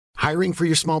Hiring for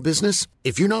your small business?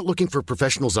 If you're not looking for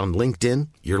professionals on LinkedIn,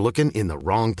 you're looking in the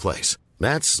wrong place.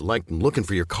 That's like looking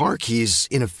for your car keys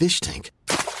in a fish tank.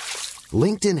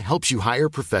 LinkedIn helps you hire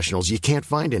professionals you can't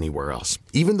find anywhere else,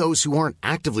 even those who aren't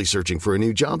actively searching for a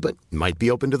new job but might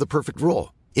be open to the perfect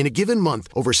role. In a given month,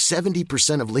 over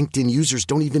 70% of LinkedIn users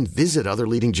don't even visit other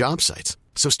leading job sites.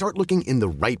 So start looking in the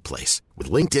right place.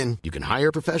 With LinkedIn, you can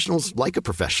hire professionals like a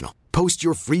professional. Post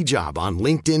your free job on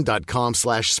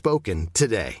linkedin.com/spoken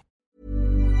today.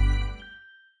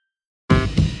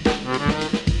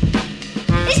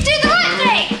 Let's do the right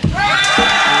thing!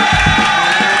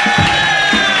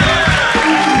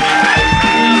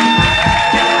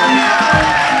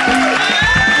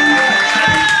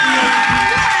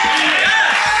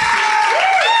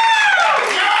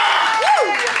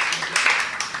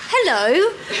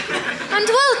 Hello, and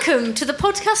welcome to the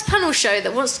podcast panel show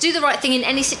that wants to do the right thing in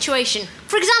any situation.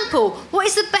 For example, what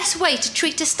is the best way to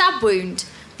treat a stab wound?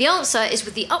 The answer is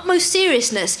with the utmost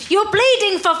seriousness. You're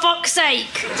bleeding, for fuck's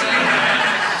sake!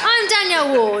 I'm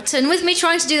Danielle Ward, and with me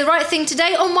trying to do the right thing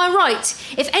today, on my right,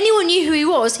 if anyone knew who he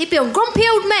was, he'd be on Grumpy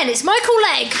Old Men. It's Michael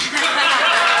Legg.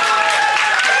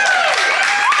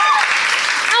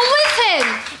 And with him,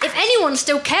 if anyone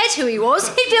still cared who he was,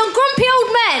 he'd be on Grumpy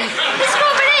Old Men. It's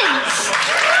Robin Ince.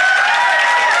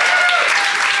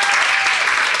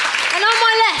 And on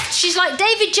my left, she's like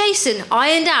David Jason,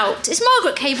 ironed out. It's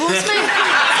Margaret Cabourn-Smith.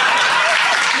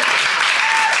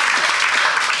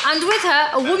 And with her,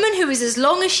 a woman who is as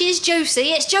long as she is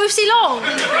Josie. It's Josie Long.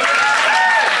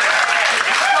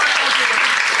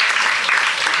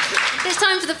 It's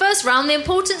time for the first round, the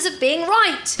importance of being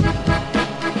right.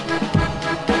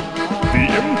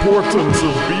 The importance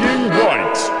of being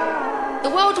right. The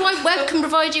World Wide Web can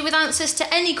provide you with answers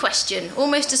to any question,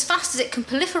 almost as fast as it can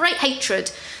proliferate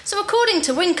hatred. So according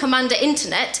to Wing Commander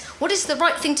Internet, what is the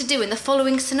right thing to do in the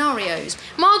following scenarios?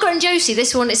 Margaret and Josie,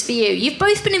 this one is for you. You've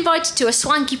both been invited to a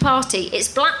swanky party. It's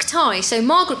black tie, so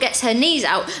Margaret gets her knees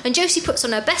out and Josie puts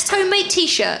on her best homemade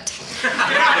t-shirt.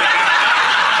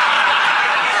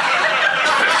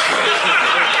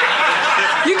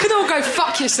 You can all go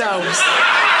fuck yourselves.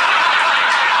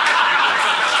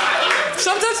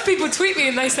 Sometimes people tweet me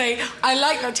and they say, I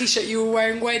like that t-shirt you were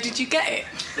wearing, where did you get it?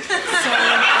 So,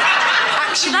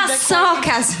 actually, that's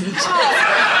sarcasm.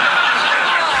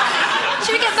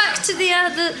 Should we get back to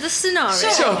the scenario?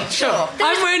 Sure.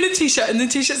 I'm wearing a t-shirt and the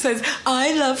t-shirt says,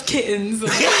 I love kittens. And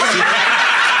then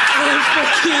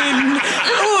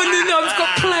I've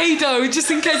got Play-Doh,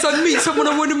 just in case I meet someone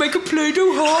I want to make a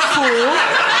Play-Doh heart for.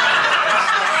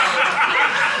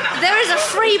 There is a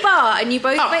free bar and you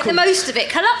both make the most of it,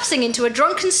 collapsing into a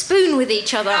drunken spoon with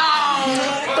each other.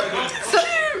 But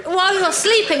while you're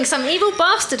sleeping, some evil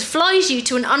bastard flies you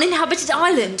to an uninhabited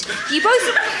island. You both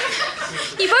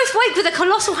wake with a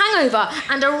colossal hangover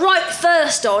and a right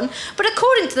thirst on, but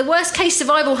according to the worst-case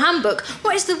survival handbook,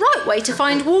 what is the right way to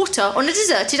find water on a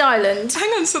deserted island?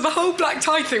 Hang on, so the whole black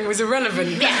tie thing was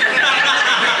irrelevant?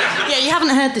 Yeah, you haven't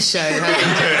heard the show, have you?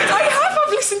 I have.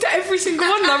 I've listened to every single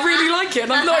one and I really like it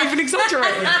and I'm not even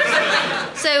exaggerating.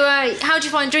 So, how do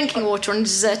you find drinking water on a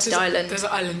deserted island? There's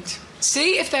an island.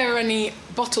 See if there are any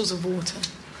bottles of water.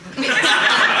 or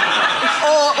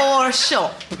a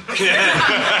shop.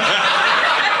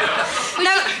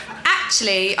 No,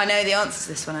 actually, I know the answer to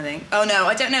this one, I think. Oh, no,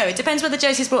 I don't know. It depends whether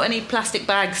Josie's brought any plastic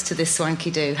bags to this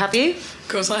swanky do. Have you? Of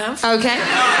course I have. OK.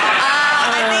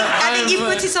 I think you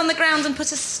put it on the ground and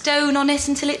put a stone on it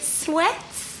until it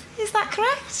sweats. Is that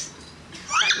correct?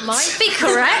 Might be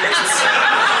correct.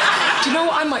 Do you know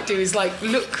what I might do is,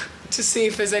 look to see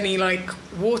if there's any,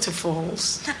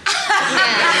 waterfalls. No,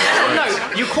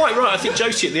 you're quite right. I think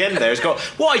Josie at the end there has got...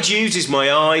 What I'd use is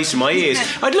my eyes and my ears.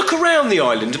 I'd look around the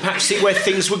island and perhaps see where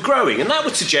things were growing, and that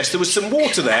would suggest there was some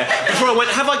water there before I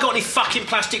went, have I got any fucking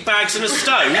plastic bags and a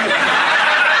stone?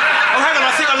 Oh, hang on,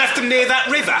 I think I left them near that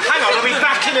river. Hang on, I'll be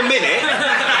back in a minute.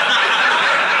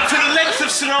 For the length of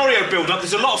scenario build-up,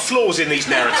 there's a lot of flaws in these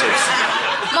narratives.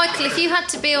 Michael, if you had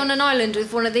to be on an island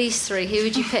with one of these three, who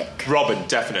would you pick? Robin,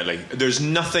 definitely. There's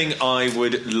nothing I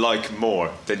would like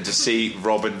more than to see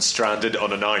Robin stranded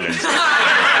on an island.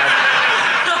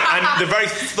 And the very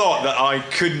thought that I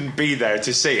couldn't be there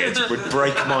to see it would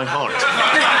break my heart.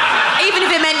 Even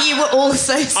if it meant you were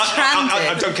also stranded.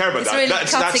 I don't care about it's that. Really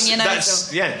cutting your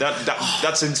nose off.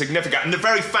 That's insignificant. And the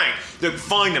very fact that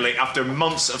finally, after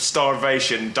months of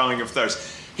starvation, dying of thirst,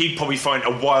 he'd probably find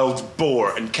a wild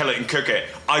boar and kill it and cook it.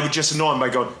 I would just annoy him by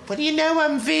going, well, you know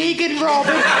I'm vegan,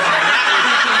 Robin.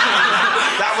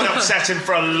 That would upset him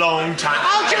for a long time.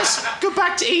 I'll just go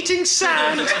back to eating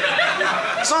sand.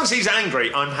 As long as he's angry,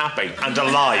 I'm happy and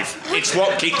alive. It's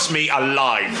what keeps me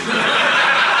alive.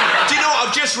 Do you know what?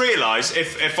 I've just realised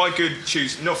if I could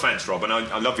choose, no offence, Robin,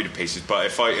 I love you to pieces, but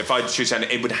if I choose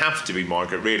anything, it would have to be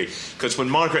Margaret, really. Because when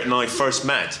Margaret and I first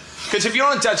met, because if you're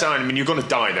on a desert island, I mean, you're going to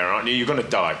die there, aren't you? You're going to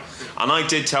die. And I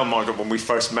did tell Margaret when we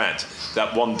first met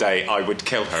that one day I would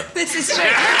kill her. This is true.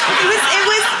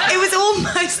 It was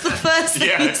almost the first thing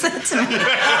you said to me.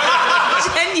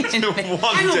 Genuinely.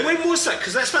 Hang on, when was that?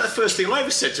 Because that's about the first thing I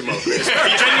ever said to Margaret. It's very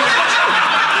genuine.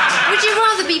 Would you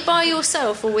rather be by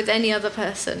yourself or with any other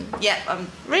person? Yeah,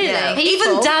 really? Yeah. People?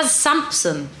 Even Daz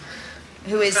Sampson,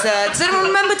 who is... does anyone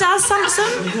remember Daz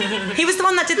Sampson? He was the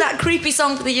one that did that creepy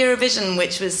song for the Eurovision,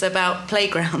 which was about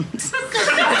playgrounds a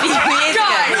few years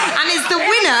ago. And is the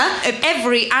winner of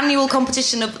every annual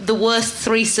competition of the worst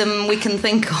threesome we can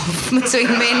think of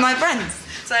between me and my friends.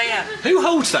 So, yeah. Who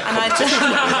holds that competition?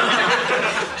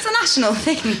 It's a national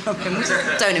thing, Robin. We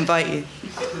just don't invite you.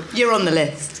 You're on the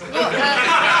list.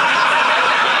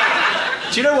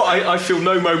 Do you know what? I feel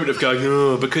no moment of going,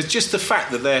 oh, because just the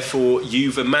fact that therefore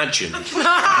you've imagined that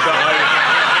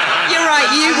You're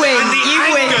right, you win. and the You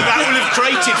anger win. that will have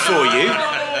created for you.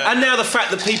 And now the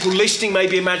fact that people listening may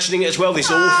be imagining it as well, this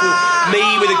awful me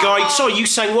with a guy. Sorry, you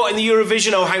sang what in the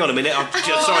Eurovision? Oh, hang on a minute.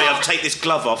 Sorry, I'll take this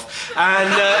glove off.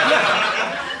 And,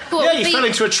 you fell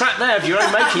into a trap there of your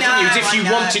own making, didn't you? As if you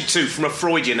wanted to, from a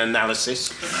Freudian analysis.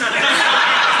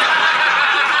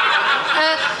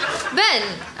 Ben,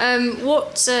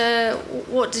 what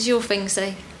does your thing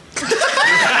say?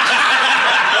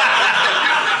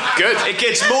 Good. It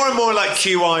gets more and more like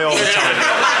QI all the time.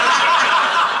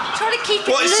 Try to keep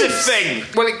it What is the loose. thing?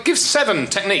 Well, it gives 7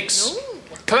 techniques. Ooh.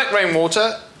 Collect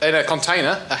rainwater in a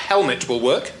container. A helmet will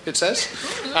work, it says.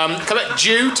 Collect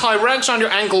dew. Tie rags around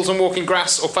your ankles and walk in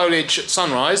grass or foliage at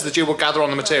sunrise. The dew will gather on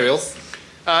the material.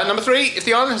 Number 3, if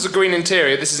the island has a green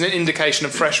interior, this is an indication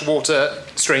of fresh water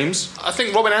streams. I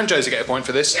think Robin and Josie get a point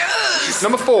for this. Yes!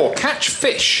 Number 4, catch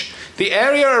fish. The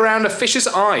area around a fish's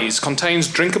eyes contains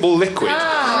drinkable liquid.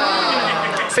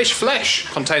 Oh. Fish flesh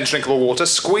contains drinkable water.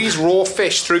 Squeeze raw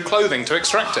fish through clothing to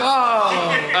extract it. Oh.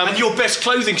 And your best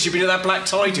clothing, because you've been at that black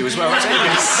tie do as well. It's a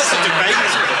debate.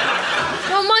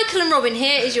 Well, Michael and Robin,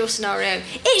 here is your scenario.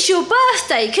 It's your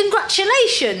birthday.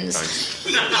 Congratulations.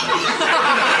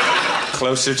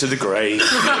 Closer to the grave.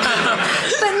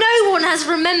 But no one has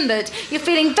remembered. You're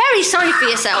feeling very sorry for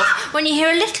yourself when you hear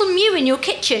a little mew in your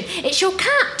kitchen. It's your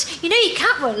cat. You know your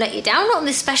cat won't let you down, not on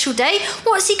this special day.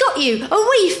 What's he got you? A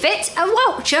Wii Fit? A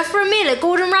voucher for a meal at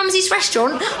Gordon Ramsay's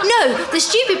restaurant? No, the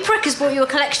stupid prick has bought you a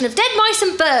collection of dead mice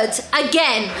and birds.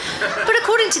 Again. But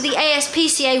according to the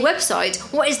ASPCA website,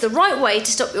 what is the right way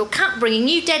to stop your cat bringing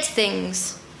you dead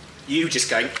things? You just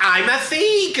going, I'm a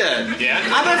vegan. Yeah.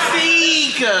 I'm a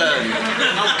vegan.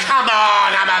 Oh, come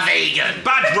on, I'm a vegan.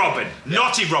 Bad Robin.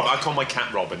 Naughty Robin. I call my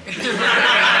cat Robin. Do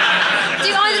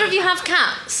either of you have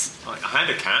cats? I had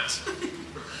a cat.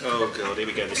 Oh, God, here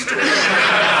we go, this story.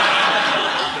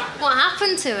 What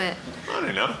happened to it? I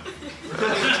don't know.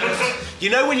 You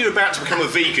know when you're about to become a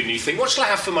vegan, you think, what shall I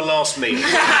have for my last meal?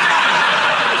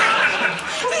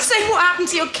 You say, what happened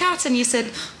to your cat? And you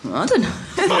said, I don't know.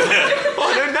 Well,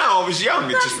 I don't know. I was young.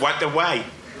 It just went away.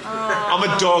 I'm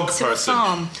a dog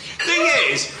person. Thing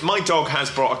is, my dog has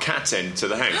brought a cat into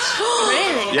the house.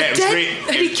 Really? Yeah, it was really.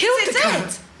 And he killed the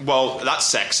cat. Well, that's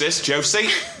sexist, Josie.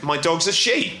 My dog's a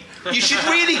she. You should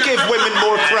really give women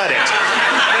more credit.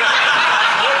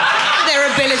 Their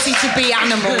ability to be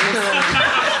animals.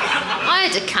 I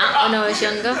had a cat when I was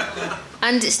younger,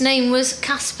 and its name was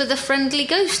Casper the Friendly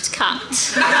Ghost Cat.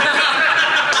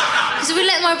 Because we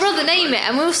let my brother name it,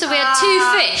 and we had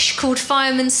 2 fish called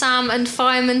Fireman Sam and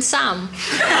Fireman Sam.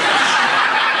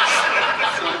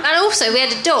 And also we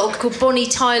had a dog called Bonnie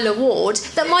Tyler Ward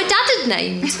that my dad had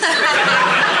named.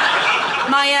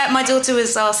 My daughter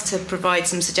was asked to provide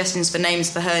some suggestions for names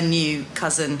for her new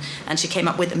cousin, and she came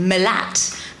up with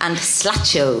Melat and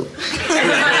Slacho.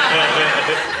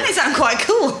 They sound quite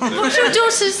cool. What's your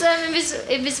daughter's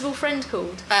invisible friend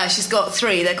called? She's got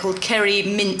 3. They're called Kerry,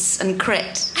 Mince and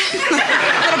Cret.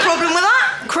 Got a problem with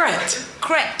that?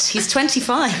 Cret. He's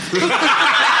 25.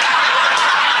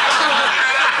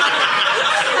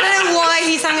 I don't know why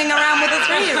he's hanging around with a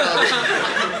 3-year-old.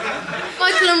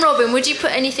 Michael and Robin, would you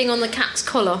put anything on the cat's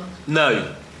collar?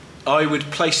 No. I would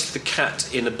place the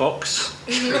cat in a box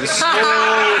with a small...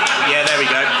 Yeah, there we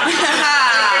go.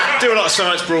 Do a lot of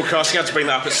science broadcasting. I had to bring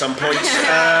that up at some point.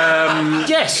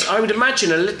 Yes, I would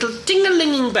imagine a little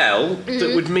ding-a-linging bell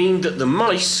that would mean that the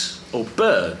mice or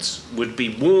birds would be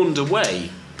warned away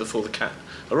before the cat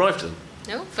arrived at them.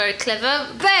 No, very clever.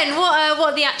 Ben, what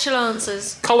are the actual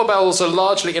answers? Collar bells are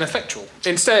largely ineffectual.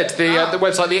 Instead, the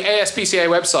website, the ASPCA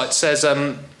website says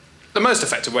the most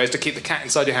effective way is to keep the cat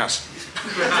inside your house.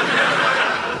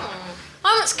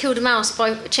 once killed a mouse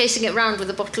by chasing it around with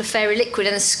a bottle of fairy liquid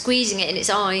and then squeezing it in its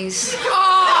eyes.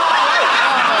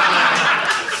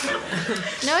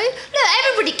 No? Look,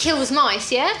 everybody kills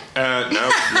mice, yeah? No.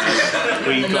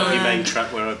 We got your main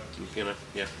track where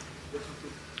yeah.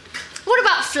 What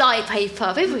about fly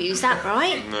paper? People use that,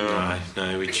 right? No,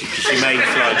 it's your main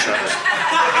fly traps.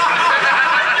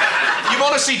 You've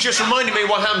honestly just reminded me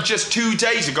what happened just 2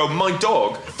 days ago. My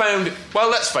dog found, well,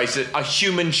 let's face it, a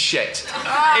human shit.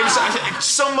 It was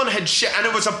someone had shit, and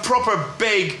it was a proper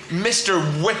big Mr.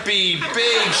 Whippy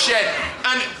big shit.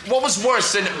 And what was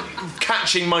worse than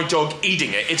catching my dog eating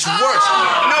it? It's worse.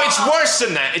 No, it's worse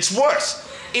than that. It's worse.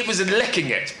 It was licking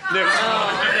it.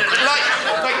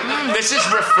 This is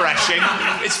refreshing.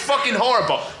 It's fucking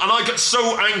horrible. And I got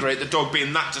so angry at the dog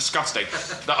being that disgusting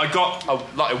that I got a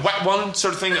wet one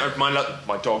sort of thing out of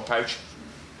my dog pouch.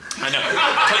 I know.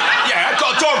 Yeah, I've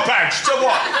got a dog pouch. So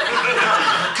what?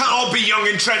 Can't all be young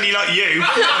and trendy like you.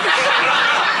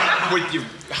 With your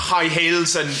high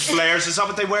heels and flares. Is that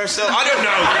what they wear still? I don't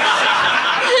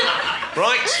know.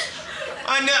 Right?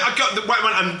 I know, I got the wet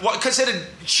one, and because it had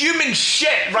human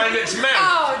shit round its mouth.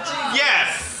 Oh, Jesus.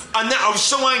 Yeah. And then I was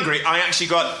so angry, I actually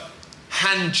got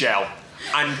hand gel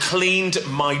and cleaned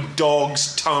my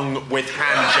dog's tongue with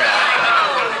hand gel.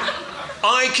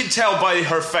 I could tell by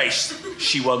her face,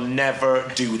 she will never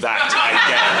do that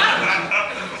again.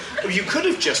 You could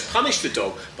have just punished the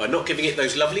dog by not giving it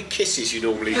those lovely kisses you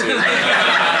normally do.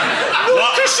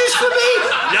 What? Kisses for me?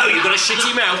 No, you've got a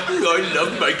shitty mouth. I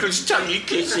love Michael's tonguey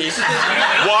kisses.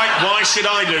 Why should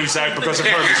I lose out because of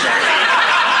her mistake?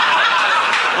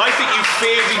 I think you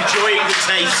feared enjoying the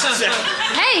taste.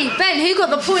 Hey, Ben, who got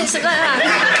the points at that?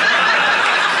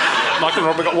 Michael and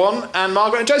Robert got 1, and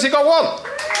Margaret and Josie got 1.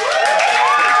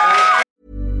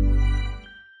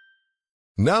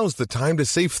 Now's the time to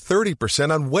save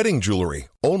 30% on wedding jewelry,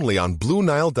 only on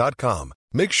BlueNile.com.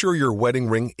 Make sure your wedding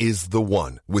ring is the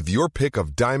one, with your pick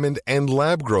of diamond and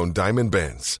lab-grown diamond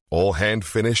bands, all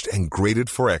hand-finished and graded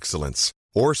for excellence.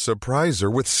 Or surprise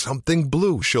her with something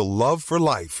blue she'll love for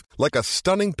life, like a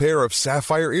stunning pair of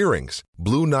sapphire earrings.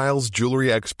 Blue Nile's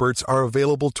jewelry experts are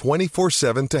available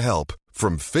 24/7 to help,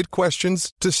 from fit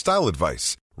questions to style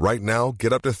advice. Right now,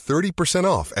 get up to 30%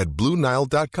 off at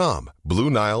BlueNile.com.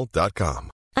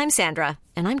 BlueNile.com. I'm Sandra,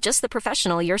 and I'm just the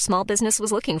professional your small business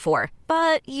was looking for.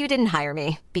 But you didn't hire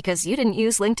me because you didn't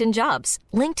use LinkedIn Jobs.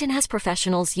 LinkedIn has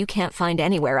professionals you can't find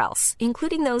anywhere else,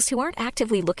 including those who aren't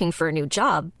actively looking for a new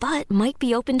job, but might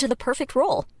be open to the perfect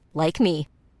role, like me.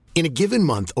 In a given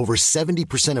month, over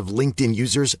 70% of LinkedIn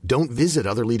users don't visit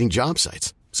other leading job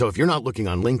sites. So if you're not looking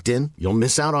on LinkedIn, you'll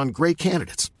miss out on great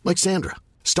candidates like Sandra.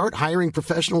 Start hiring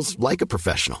professionals like a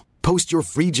professional. Post your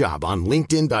free job on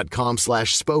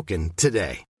linkedin.com/spoken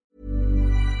today.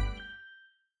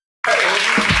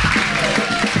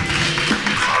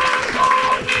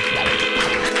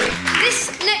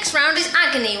 This next round is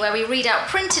Agony, where we read out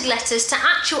printed letters to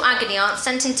actual agony aunts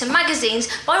sent into magazines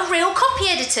by real copy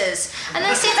editors, and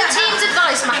then see if the team's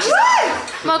advice matches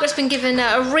up. Margaret's been given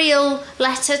a real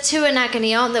letter to an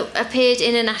agony aunt that appeared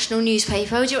in a national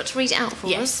newspaper. Would you want to read it out for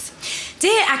us?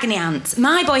 Dear Agony Aunt,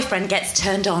 my boyfriend gets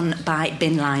turned on by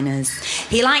bin liners.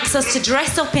 He likes us to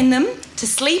dress up in them, to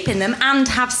sleep in them, and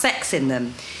have sex in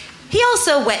them. He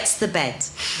also wets the bed.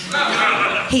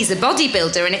 He's a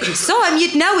bodybuilder, and if you saw him,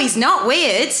 you'd know he's not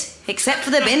weird, except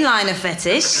for the bin liner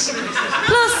fetish.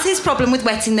 Plus his problem with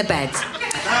wetting the bed.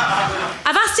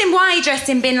 I've asked him why he dressed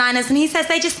in bin liners, and he says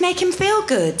they just make him feel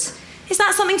good. Is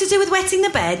that something to do with wetting the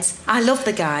bed? I love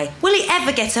the guy. Will he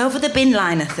ever get over the bin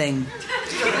liner thing?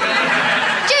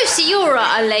 Josie, you're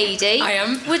a lady. I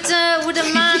am. Would a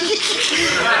man...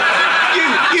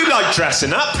 You like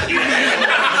dressing up.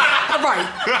 Right.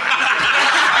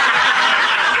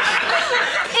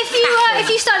 If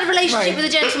you started a relationship with a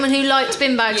gentleman who liked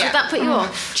bin bags, would that put you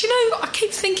off? Do you know, I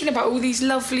keep thinking about all these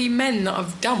lovely men that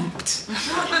I've dumped.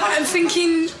 I'm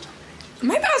thinking...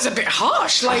 Maybe I was a bit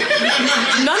harsh, like,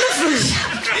 none of them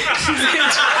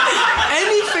did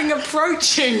anything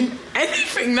approaching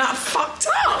anything that fucked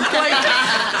up. Like,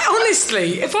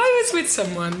 honestly, if I was with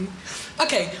someone...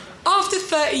 Okay, after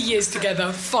 30 years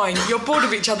together, fine, you're bored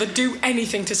of each other, do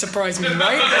anything to surprise me,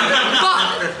 right?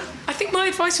 But I think my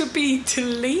advice would be to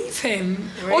leave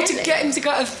him. Really? Or to get him to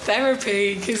go to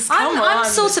therapy, because I'm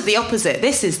sort of the opposite.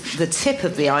 This is the tip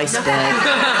of the iceberg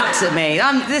to me.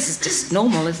 This is just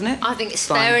normal, isn't it? I think it's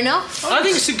fair enough. I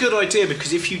think it's a good idea,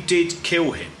 because if you did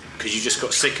kill him, because you just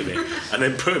got sick of it, and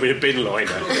then put him in a bin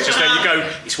liner, just there you go,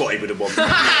 it's what he would have wanted. I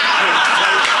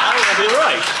think that'd be all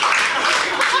right.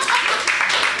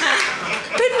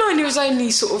 Bin liner was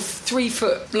only sort of 3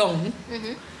 foot long.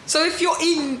 Mm-hmm. So if you're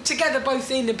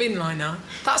both in a bin liner,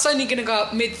 that's only going to go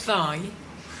up mid-thigh.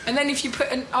 And then if you put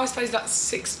I suppose that's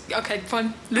 6. Okay,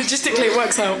 fine. Logistically, it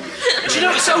works out. Do you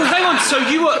know? So hang on. So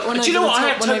you were. Do you know what? I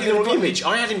had totally the wrong image.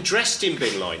 I had him dressed in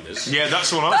bin liners. Yeah,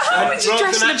 that's what I. How would you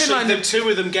dress in a bin liner? The two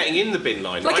of them getting in the bin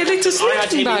liner. Like a little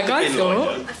sleeping bag, I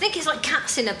thought. I think it's like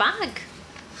cats in a bag.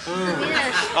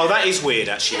 Oh, that is weird,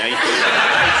 actually.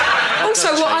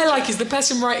 Also, what I like is the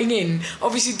person writing in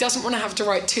obviously doesn't want to have to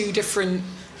write 2 different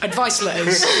advice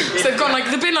letters. So they've got like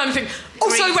the bin liner thing.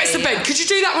 Also, where's the bed? Could you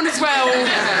do that one as well?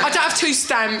 I don't have 2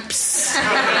 stamps.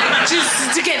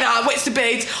 Just to get that, where's the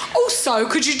bed? Also,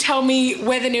 could you tell me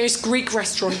where the nearest Greek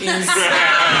restaurant is?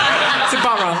 It's a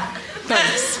borough.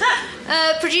 Thanks.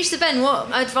 Producer Ben,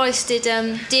 what advice did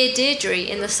Dear Deirdre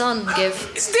in The Sun give?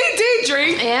 It's Dear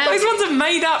Deirdre? Yeah. Those ones are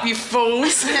made up, you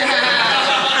fools.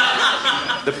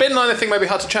 The bin liner thing may be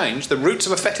hard to change. The roots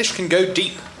of a fetish can go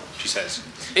deep, she says.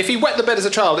 If he wet the bed as a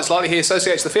child, it's likely he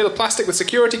associates the feel of plastic with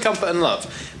security, comfort and love.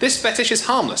 This fetish is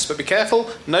harmless, but be careful,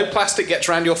 no plastic gets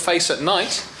around your face at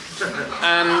night.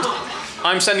 And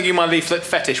I'm sending you my leaflet,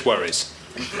 Fetish Worries.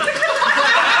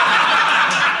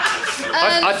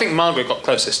 I think Margaret got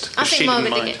closest. I think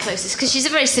Margaret did get closest, because she's a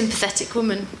very sympathetic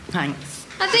woman. Thanks.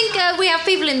 I think we have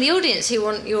people in the audience who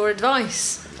want your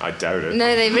advice. I doubt it.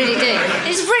 No, they really do.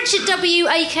 It's Richard W,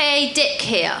 a.k.a. Dick,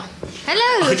 here.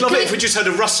 Hello. I'd love it if we just heard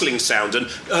a rustling sound and,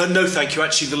 no thank you,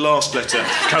 actually the last letter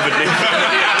covered me.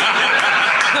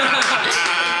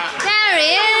 There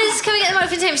he is, coming at the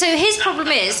microphone to him. So his problem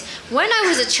is, when I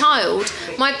was a child,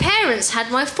 my parents had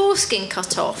my foreskin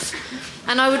cut off,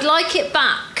 and I would like it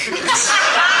back.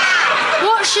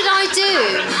 What should I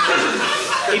do?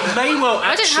 It may well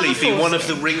actually be one of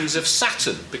the rings of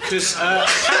Saturn, because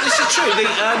this is true.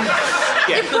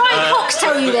 Did Brian Cox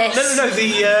tell you this? No.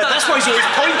 That's why he's always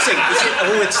pointing.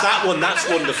 It's that one. That's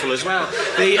wonderful as well.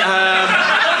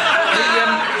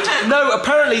 No,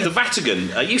 apparently the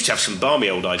Vatican used to have some balmy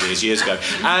old ideas years ago,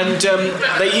 and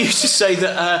they used to say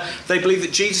that they believe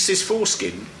that Jesus'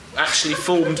 foreskin actually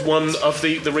formed one of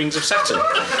the rings of Saturn.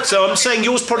 So I'm saying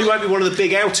yours probably won't be one of the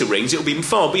big outer rings. It'll be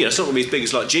far bigger. It's not going to be as big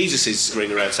as like Jesus'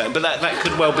 ring around Saturn, but that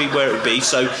could well be where it would be.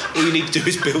 So all you need to do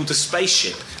is build a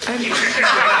spaceship.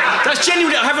 That's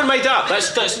genuinely, I haven't made that up.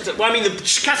 That's well, I mean, the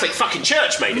Catholic fucking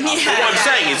Church made it up. Yeah. But what I'm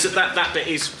saying is that bit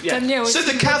is... Yeah. Danielle, so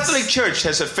the Catholic Church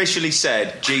has officially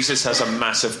said Jesus has a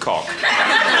massive cock.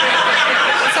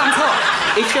 Sounds hot.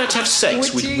 If you had to have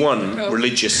sex with one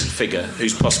religious figure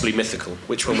who's possibly mythical,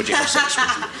 which one would you have sex with?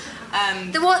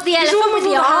 The elephant with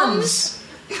the arms?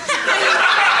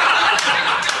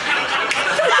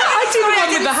 I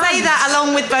didn't say that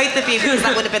along with both of you because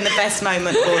that would have been the best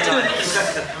moment of all time.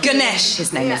 Ganesh,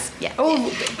 his name is. Yeah. Oh,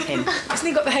 him. Hasn't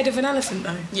he got the head of an elephant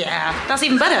though? Yeah, that's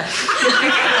even better.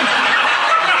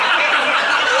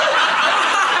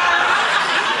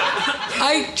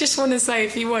 I just want to say,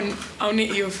 if you want, I'll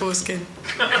knit you a foreskin.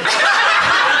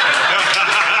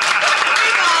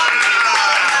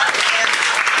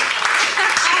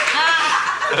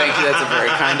 Thank you, that's a very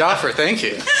kind offer, thank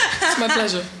you. It's my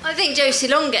pleasure. I think Josie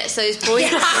Long gets those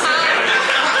points. And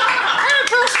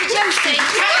applause for Josie.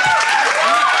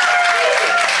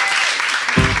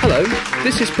 Hello,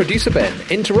 this is producer Ben,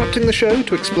 interrupting the show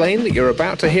to explain that you're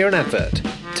about to hear an advert.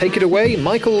 Take it away,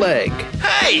 Michael Legg.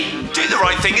 Hey, Do the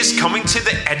Right Thing is coming to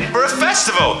the Edinburgh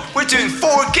Festival. We're doing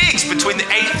 4 gigs between the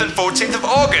 8th and 14th of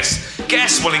August.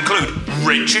 Guests will include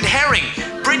Richard Herring,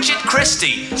 Bridget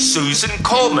Christie, Susan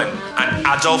Coleman, and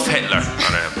Adolf Hitler.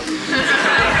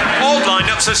 All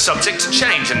lineups are subject to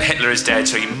change, and Hitler is dead,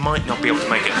 so you might not be able to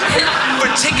make it. For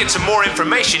tickets and more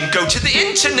information, go to the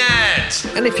internet.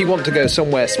 And if you want to go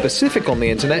somewhere specific on the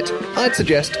internet, I'd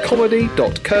suggest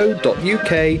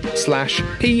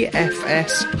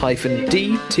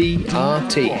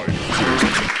comedy.co.uk/PFS-DTRT.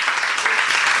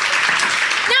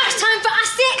 Now it's time for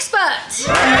Ask the Expert.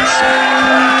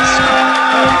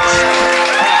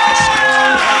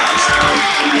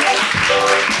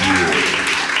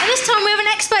 And this time we have an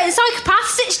expert in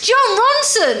psychopaths. It's John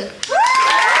Ronson.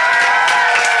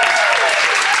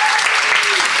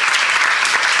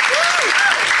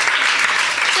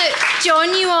 So, John,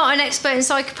 you are an expert in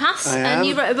psychopaths, and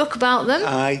you wrote a book about them.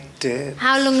 I did.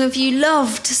 How long have you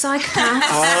loved psychopaths?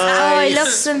 I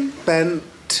love them. Spent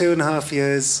 2.5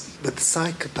 years with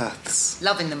psychopaths.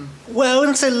 Loving them. Well, I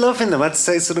wouldn't say loving them. I'd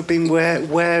say sort of being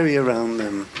wary around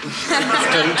them.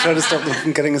 trying to stop them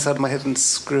from getting inside my head and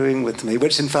screwing with me,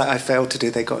 which in fact I failed to do.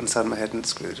 They got inside my head and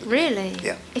screwed with me. Really?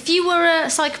 Yeah. If you were a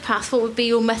psychopath, what would be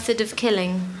your method of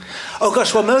killing? Oh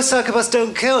gosh, well most psychopaths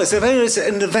don't kill. So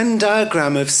in the Venn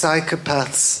diagram of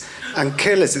psychopaths, and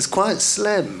killers, it's quite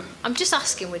slim. I'm just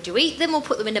asking, would you eat them or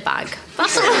put them in a bag?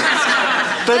 That's all.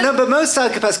 But most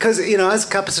psychopaths, because, as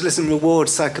capitalism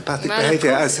rewards psychopathic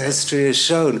behaviour, as history has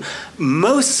shown,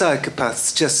 most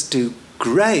psychopaths just do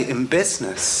great in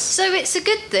business. So it's a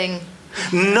good thing?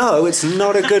 No, it's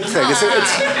not a good thing.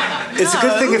 It's a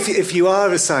good thing if you are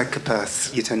a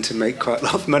psychopath. You tend to make quite a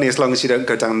lot of money as long as you don't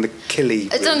go down the killy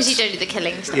route. As long as you don't do the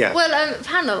killings. Yeah. Well,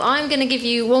 panel, I'm going to give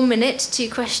you 1 minute to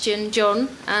question John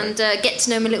and get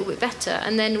to know him a little bit better,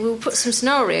 and then we'll put some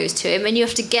scenarios to him, and you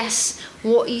have to guess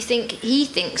what you think he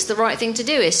thinks the right thing to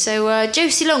do is. So,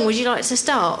 Josie Long, would you like to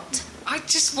start? I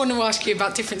just want to ask you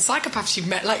about different psychopaths you've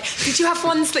met. Like, did you have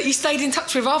ones that you stayed in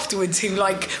touch with afterwards who,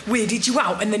 like, weirded you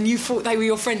out and then you thought they were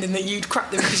your friend and that you'd crack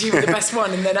them because you were the best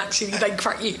one and then actually they'd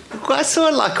crack you? Well, I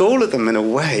sort of like all of them in a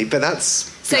way, but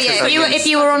that's... So, yeah, if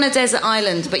you were on a desert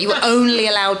island but you were only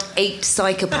allowed 8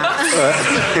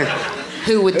 psychopaths,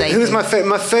 who would they be? Who's my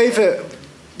favourite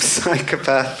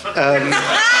psychopath?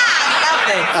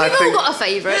 We've all got a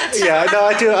favourite. Yeah, no,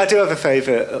 I do have a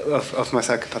favourite of my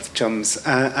psychopath chums,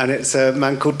 and it's a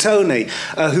man called Tony,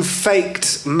 who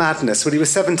faked madness. When he was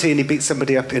 17, he beat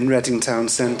somebody up in Reading Town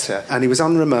Centre, and he was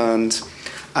on remand,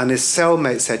 and his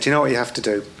cellmate said, you know what you have to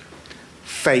do?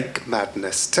 Fake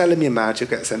madness. Tell him you're mad, you'll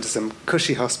get sent to some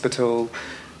cushy hospital,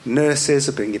 nurses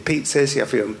will bring you pizzas, you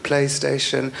have your own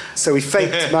PlayStation. So he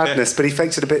faked madness, but he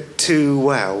faked it a bit too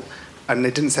well. And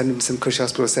they didn't send him to some cushy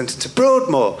hospital, sent him to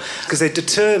Broadmoor, because they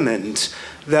determined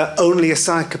that only a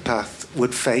psychopath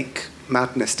would fake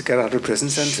madness to get out of a prison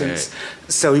sentence.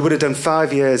 Shit. So he would have done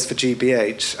 5 years for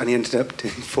GBH, and he ended up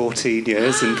doing 14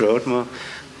 years in Broadmoor.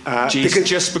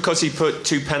 Just because he put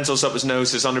 2 pencils up his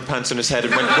nose, his underpants on his head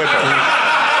and went whipper.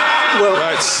 Well,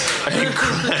 that's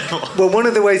incredible. Well, one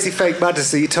of the ways he faked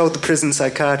madness, he told the prison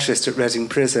psychiatrist at Reading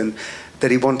Prison that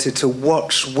he wanted to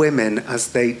watch women as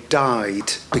they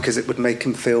died because it would make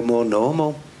him feel more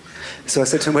normal. So I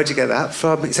said to him, where'd you get that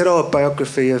from? He said, a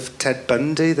biography of Ted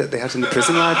Bundy that they had in the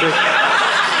prison library.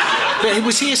 But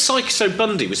was he a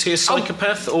Bundy, was he a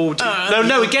psychopath?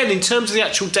 No, again, in terms of the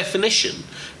actual definition,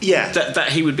 that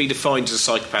he would be defined as a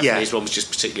psychopath, and his one was just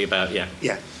particularly about,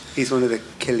 Yeah, he's one of the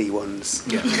killy ones.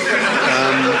 Yeah.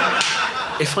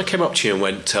 If I came up to you and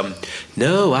went,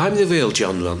 no, I'm the real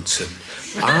John Lonson.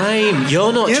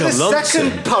 You're not John Lonson. You're the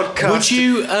second podcast. Would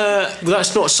you... well,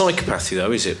 that's not psychopathy,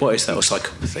 though, is it? What is that, or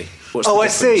psychopathy? What's the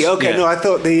difference? I see. Okay, no, I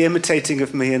thought the imitating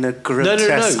of me in a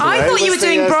grotesque way. I thought you were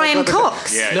doing Brian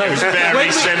Cox. Yeah, it was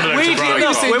very similar to Brian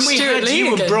Cox. When we had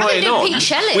you and Brian on,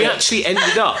 we actually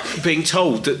ended up being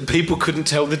told that people couldn't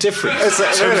tell the difference. So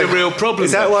it was a real problem.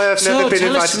 Is that why I've never been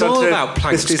invited onto about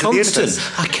Planck's constant?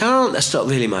 I can't. That's not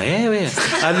really my area.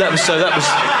 And that was.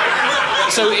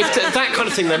 So if that kind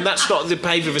of thing, then that's not the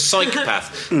behaviour of a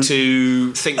psychopath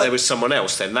to think there was someone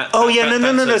else. Then that. No.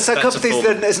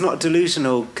 Psychopathy is not a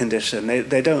delusional condition.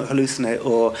 They don't hallucinate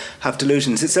or have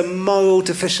delusions. It's a moral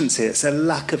deficiency. It's a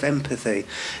lack of empathy,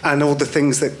 and all the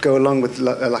things that go along with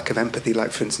a lack of empathy,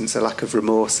 like for instance a lack of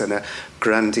remorse and a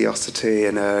grandiosity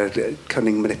and a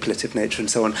cunning, manipulative nature,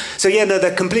 and so on. So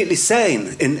they're completely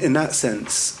sane in that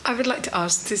sense. I would like to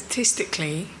ask,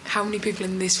 statistically, how many people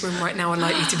in this room right now are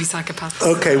likely to be psychopaths?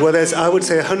 Okay, well, there's, I would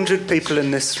say, 100 people in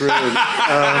this room. Thank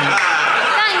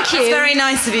you. That's very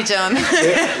nice of you, John.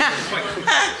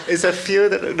 Is there fewer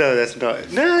that... No, that's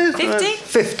not... No, 50?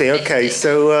 50, okay.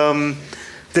 So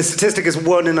the statistic is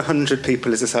 1 in 100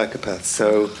 people is a psychopath,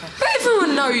 so... But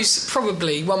everyone knows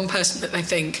probably one person that they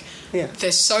think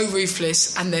they're so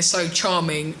ruthless and they're so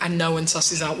charming and no one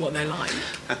susses out what they're like.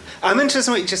 I'm interested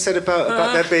in what you just said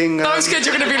about there being... I was scared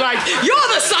you're going to be like, you're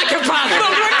the psychopath! And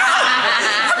I'm like,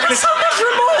 I've got so much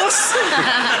remorse!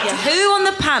 Who on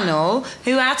the panel,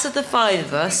 who out of the 5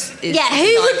 of us is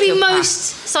who would be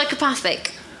most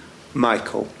psychopathic?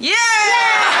 Michael. Yeah!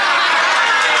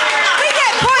 We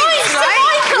get points,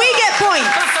 right? We get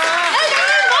points.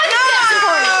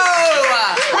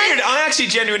 Weird. I actually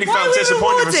genuinely felt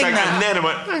disappointed for a second, and then I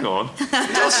went, hang on,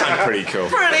 that does sound pretty cool.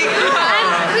 Pretty cool.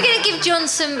 And we're going to give John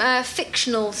some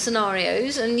fictional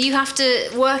scenarios, and you have to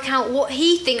work out what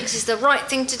he thinks is the right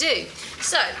thing to do.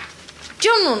 So,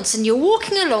 John Lonson, you're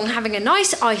walking along having a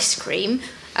nice ice cream.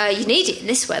 You need it in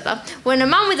this weather. When a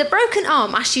man with a broken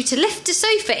arm asks you to lift a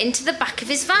sofa into the back of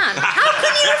his van. How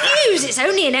can you refuse? It's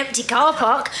only an empty car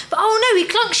park. But oh no, he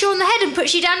clunks you on the head and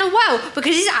puts you down a well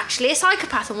because he's actually a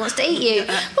psychopath and wants to eat you.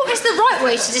 What is the right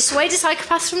way to dissuade a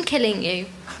psychopath from killing you?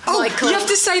 Michael. You have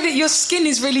to say that your skin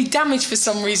is really damaged for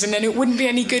some reason and it wouldn't be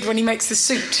any good when he makes the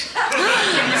suit.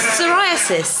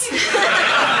 Psoriasis.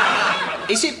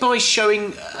 Is it by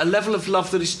showing a level of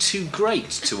love that is too great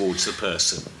towards the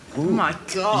person? Oh my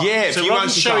God. Yeah, if So you rather than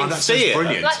actually showing that's fear,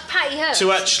 brilliant. Like Patty Hearst.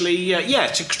 to actually,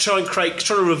 to try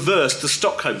to reverse the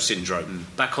Stockholm syndrome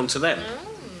back onto them.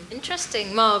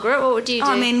 Interesting. Margaret, what would you do?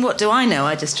 I mean, what do I know?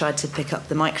 I just tried to pick up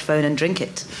the microphone and drink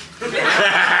it. Let's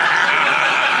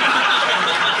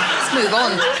move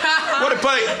on. What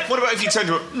about if you turn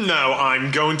to her, no,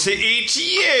 I'm going to eat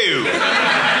you?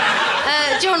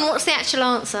 John, what's the actual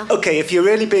answer? Okay, if you're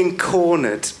really being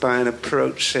cornered by an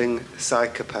approaching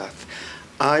psychopath,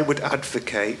 I would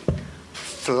advocate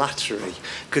flattery.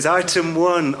 Because item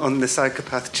 1 on the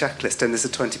psychopath checklist, and there's a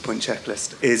 20-point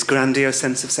checklist, is grandiose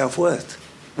sense of self-worth.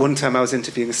 One time I was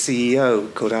interviewing a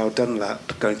CEO called Al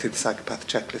Dunlap, going through the psychopath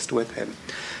checklist with him.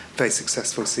 Very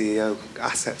successful CEO,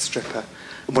 asset stripper.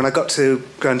 When I got to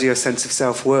grandiose sense of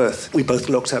self-worth, we both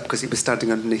looked up because he was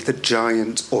standing underneath a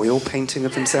giant oil painting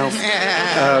of himself.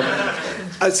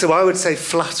 So I would say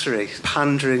flattery,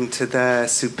 pandering to their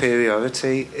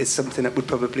superiority is something that would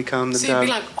probably calm them So down. you'd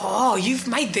be like, oh, you've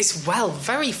made this well,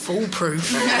 very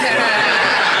foolproof.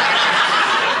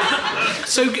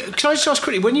 So, can I just ask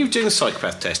quickly, when you were doing the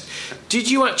psychopath test, did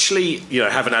you actually,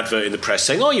 have an advert in the press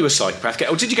saying, "Are you a psychopath?"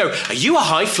 Or did you go, "Are you a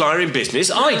high flyer in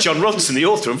business? I, John Ronson, the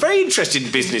author, am very interested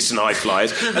in business and high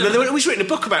flyers." And then it was written a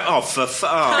book about, we did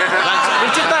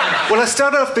that. Well, I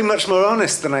started off being much more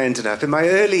honest than I ended up. In my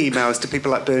early emails to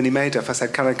people like Bernie Madoff, I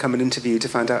said, "Can I come and interview you to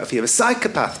find out if you're a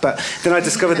psychopath?" But then I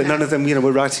discovered that none of them,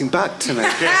 were writing back to me.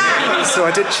 So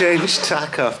I did change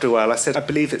tack after a while. I said, "I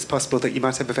believe it's possible that you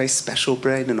might have a very special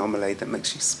brain anomaly that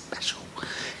makes you special.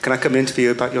 Can I come and interview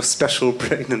you about your special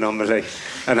brain anomaly?"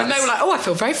 And they were like, oh, I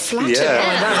feel very flattered by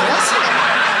that.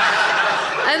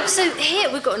 So here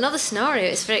we've got another scenario.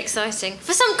 It's very exciting.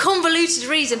 For some convoluted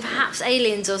reason, perhaps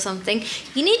aliens or something,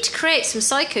 you need to create some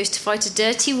psychos to fight a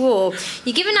dirty war.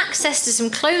 You're given access to some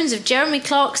clones of Jeremy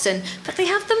Clarkson, but they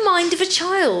have the mind of a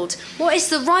child. What is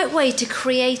the right way to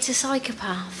create a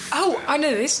psychopath? Oh, I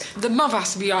know this. The mother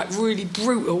has to be like really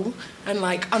brutal and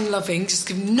like unloving, just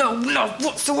give them no love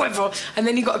whatsoever, and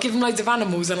then you've got to give them loads of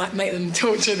animals and like make them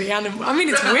torture the animal. I mean,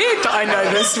 it's weird that I know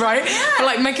this, right? But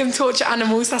like make them torture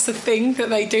animals, that's a thing that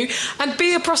they do. And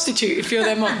be a prostitute if you're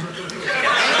their mum.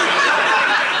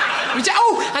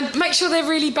 And make sure they're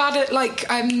really bad at like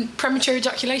premature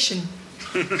ejaculation.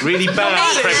 Really bad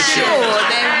premature. Sure,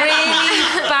 they're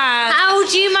really bad. How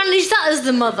do you manage that as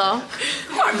the mother?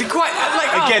 Might be quite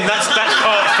like Again, that's part 5.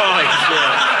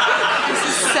 This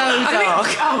is so dark.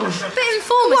 Bit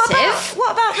informative.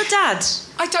 What about the dad?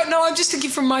 I don't know. I'm just thinking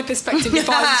from my perspective if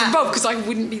I was involved, because I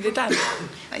wouldn't be the dad.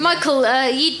 Michael,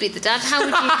 you'd be the dad. How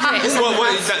would you create a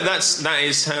psychopath? That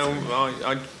is how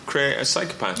I'd create a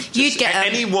psychopath. You'd get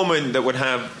any woman that would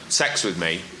have sex with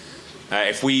me.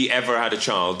 If we ever had a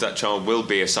child, that child will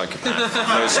be a psychopath.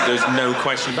 There's no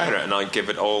question about it, and I give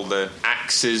it all the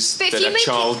axes that a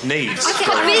child needs. I think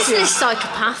a business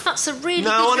psychopath, that's a really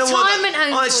good retirement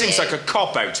home for It seems you. like a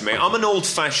cop-out to me. I'm an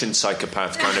old-fashioned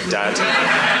psychopath kind of dad,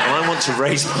 and I want to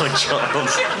raise my child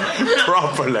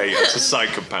properly as a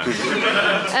psychopath.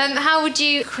 How would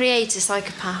you create a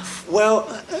psychopath? Well,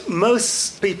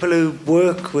 most people who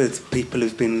work with people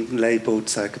who've been labelled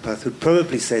psychopath would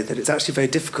probably say that it's actually very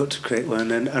difficult to create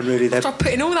one, and really they're... I've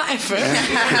put in all that effort.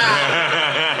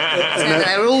 So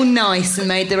they're all nice and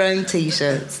made their own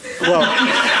T-shirts. Well...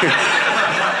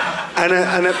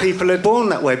 And people are born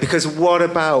that way, because what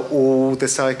about all the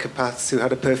psychopaths who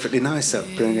had a perfectly nice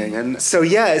upbringing? And so,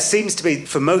 it seems to be,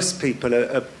 for most people,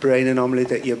 a brain anomaly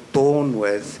that you're born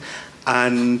with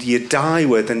and you die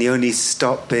with, and you only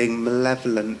stop being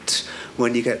malevolent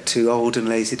when you get too old and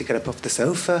lazy to get up off the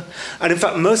sofa. And in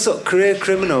fact, most sort of career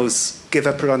criminals give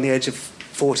up around the age of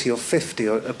 40 or 50,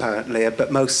 apparently,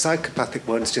 but most psychopathic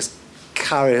ones just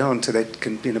carry on till they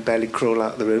can barely crawl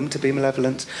out of the room to be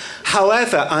malevolent.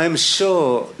 However, I'm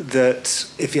sure that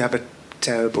if you have a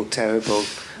terrible childhood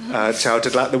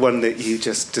like the one that you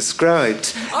just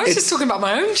described... I was just talking about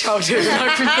my own childhood.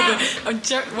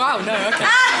 Wow, no, okay.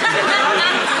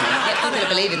 I'm going to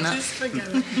believe in that.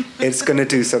 It's going to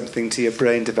do something to your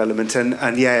brain development. And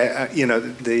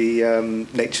the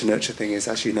nature-nurture thing is,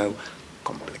 as you know,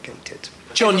 complicated.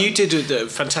 John, you did a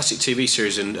fantastic TV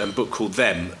series and book called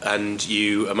Them, and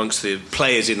you, amongst the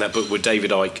players in that book, were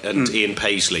David Icke and Ian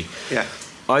Paisley. Yeah.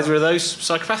 Either of those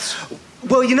psychopaths?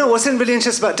 Well, what's really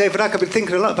interesting about David Icke, I've been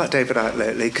thinking a lot about David Icke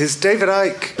lately, because David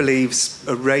Icke believes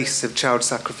a race of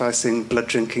child-sacrificing,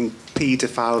 blood-drinking,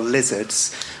 paedophile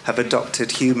lizards have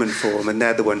adopted human form, and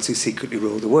they're the ones who secretly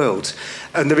rule the world.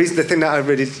 And the thing that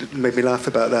really made me laugh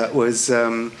about that was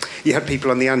you had people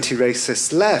on the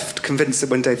anti-racist left convinced that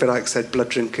when David Icke said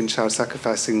blood-drinking,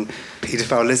 child-sacrificing,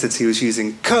 paedophile lizards, he was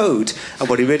using code, and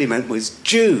what he really meant was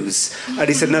Jews. And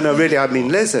he said, no, really, I mean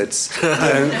lizards.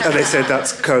 And they said,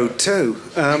 that's code too.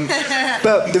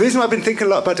 But the reason why I've been thinking a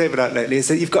lot about David Icke lately is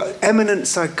that you've got eminent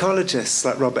psychologists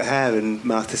like Robert Hare and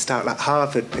Martha Stout, like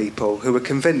Harvard people, who are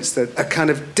convinced that a kind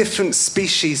of different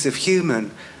species of human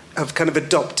have kind of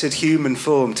adopted human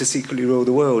form to secretly rule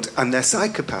the world, and they're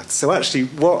psychopaths. So actually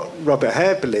what Robert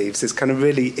Hare believes is kind of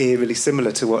really eerily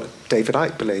similar to what David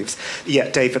Icke believes.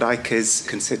 Yet David Icke is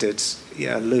considered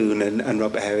a loon and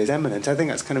Robert Hare is eminent. I think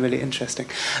that's kind of really interesting.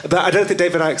 But I don't think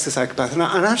David Icke's a psychopath. And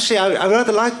actually, I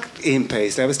rather like Ian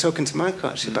Paisley. I was talking to Michael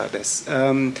actually about this.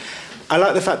 I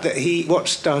like the fact that he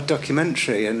watched our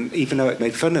documentary, and even though it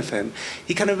made fun of him,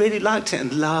 he kind of really liked it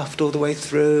and laughed all the way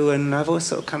through, and I've always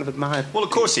sort of kind of admired... Well, of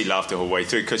course he laughed the whole way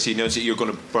through, because he knows that you're going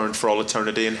to burn for all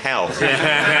eternity in hell. He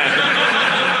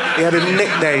had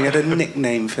a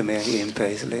nickname for me, Ian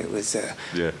Paisley. It was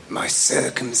my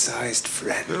circumcised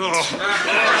friend.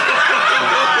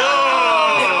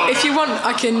 If you want,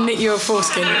 I can knit you a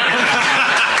foreskin.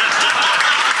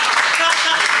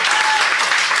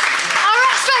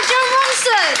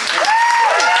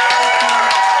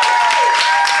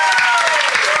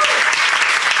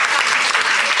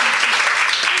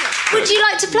 Would you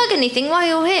like to plug anything while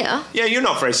you're here? Yeah, you're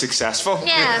not very successful.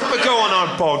 Yeah. But go on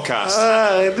our podcast.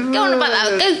 Go on about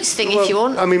that goats thing if you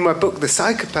want. I mean, my book, The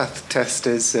Psychopath Test,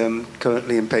 is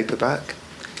currently in paperback.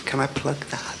 Can I plug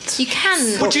that? You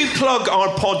can. Would you plug our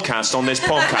podcast on this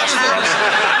podcast for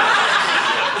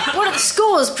us? What are the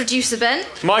scores, Producer Ben?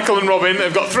 Michael and Robin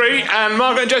have got 3, and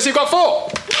Margaret and Josie have got 4.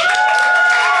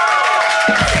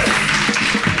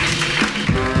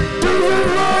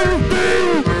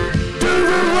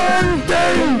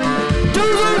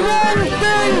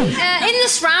 In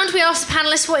this round, we ask the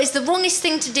panellists what is the wrongest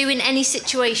thing to do in any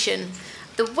situation.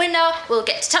 The winner will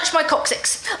get to touch my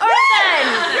coccyx. All right, then.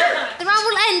 The round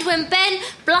will end when Ben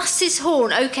blasts his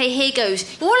horn. OK, here goes.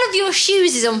 One of your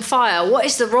shoes is on fire. What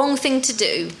is the wrong thing to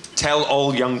do? Tell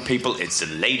all young people it's the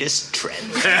latest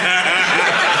trend.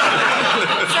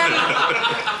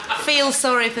 Feel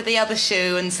sorry for the other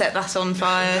shoe and set that on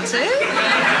fire too.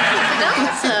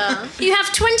 You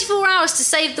have 24 hours to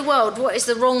save the world. What is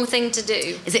the wrong thing to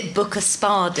do? Is it book a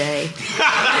spa day?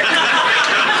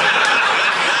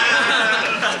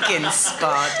 Fucking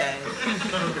spa day.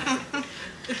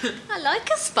 I like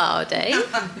a spa day.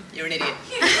 You're an idiot.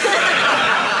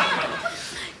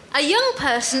 A young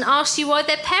person asks you why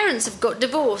their parents have got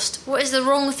divorced. What is the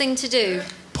wrong thing to do?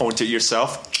 Point at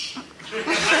yourself.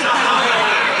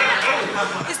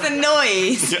 It's the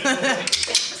noise.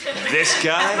 This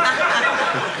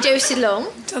guy? Josie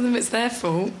Long. Tell them it's their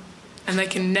fault and they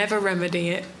can never remedy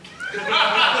it.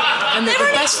 And that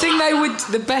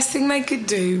the best thing they could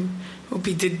do would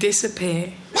be to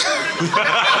disappear. They're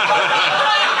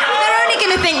only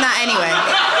going to think that anyway.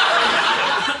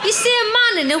 You see a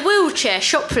man in a wheelchair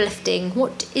shoplifting.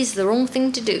 What is the wrong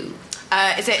thing to do?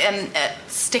 Is it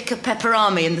stick a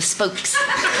pepperami in the spokes?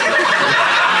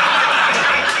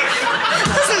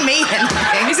 Doesn't mean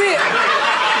anything. Is it?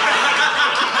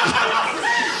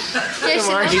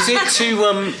 Is it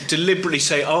to deliberately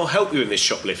say, I'll help you in this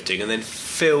shoplifting, and then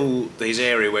fill his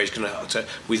area where he's going to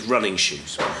with running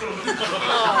shoes? No,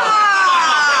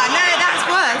 that's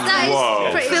worse. That is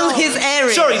pretty fill wrong. his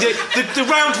area. Sorry, the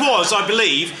round was, I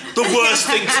believe, the worst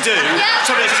thing to do. Yeah.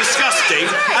 Something that's disgusting,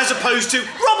 as opposed to,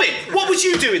 Robin, what would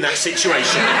you do in that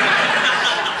situation?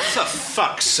 For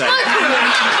fuck's sake.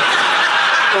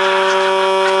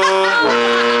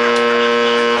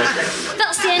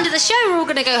 That's the end of the show. We're all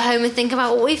going to go home and think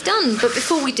about what we've done. But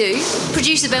before we do,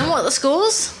 Producer Ben, what are the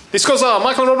scores? The scores are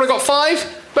Michael and Robin got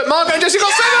 5, but Margaret and Josie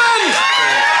got 7!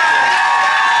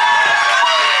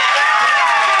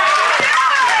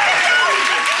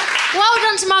 Well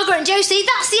done to Margaret and Josie.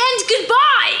 That's the end.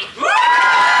 Goodbye!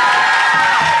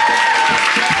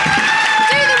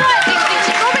 Do the Right Thing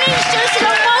featured Robin Ince, Josie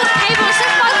Long, Miles Cable,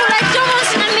 Seth Michael Legg, John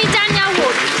Wilson and me, Danielle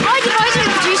Ward. I devised it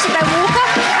with producer Ben Walker,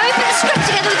 and we put the script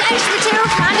together with extra material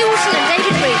from Andy Wilson and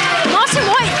David Reed. Martin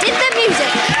White did the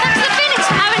music. Thanks to the Phoenix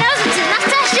for Aaron Ellington,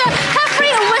 Natasha, Capri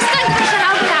and West End for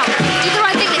helping out. Do the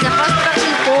Right Thing is a first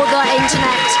production for the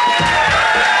internet.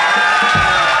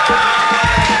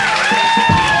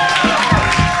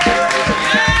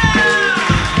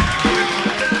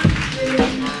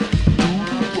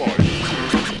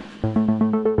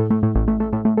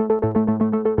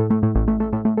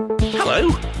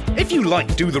 If you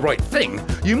like Do the Right Thing,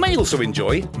 you may also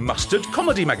enjoy Mustard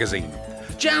Comedy Magazine.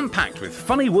 jam-packed with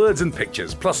funny words and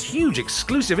pictures, plus huge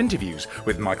exclusive interviews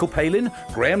with Michael Palin,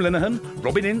 Graham Linehan,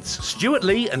 Robin Ince, Stuart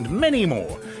Lee and many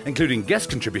more, including guest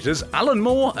contributors Alan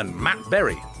Moore and Matt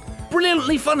Berry.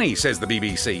 Brilliantly funny, says the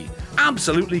BBC.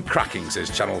 Absolutely cracking, says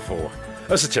Channel 4.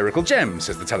 A satirical gem,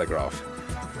 says The Telegraph.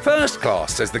 First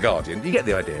class, says The Guardian. You get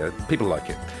the idea. People like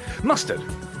it. Mustard,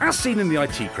 as seen in the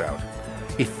IT crowd.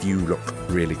 If you look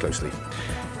really closely.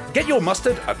 Get your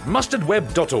mustard at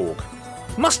mustardweb.org.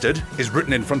 Mustard is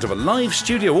written in front of a live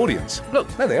studio audience. Look,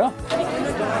 there they are.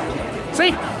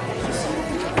 See?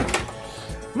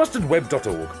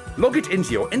 Mustardweb.org. Log it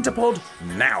into your Interpod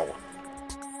now.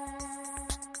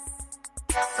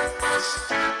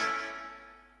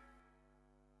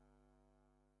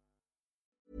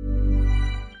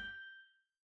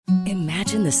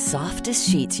 Imagine the softest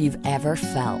sheets you've ever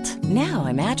felt. Now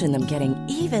imagine them getting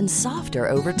even softer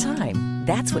over time.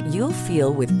 That's what you'll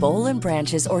feel with Boll &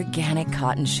 Branch's organic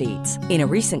cotton sheets. In a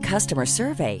recent customer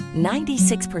survey,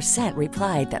 96%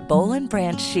 replied that Boll &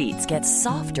 Branch sheets get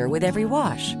softer with every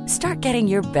wash. Start getting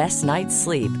your best night's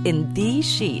sleep in these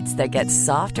sheets that get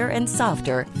softer and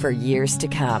softer for years to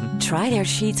come. Try their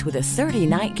sheets with a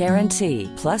 30-night guarantee.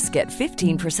 Plus, get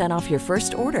 15% off your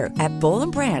first order at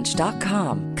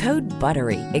bollandbranch.com. Code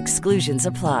BUTTERY. Exclusions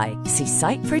apply. See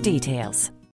site for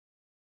details.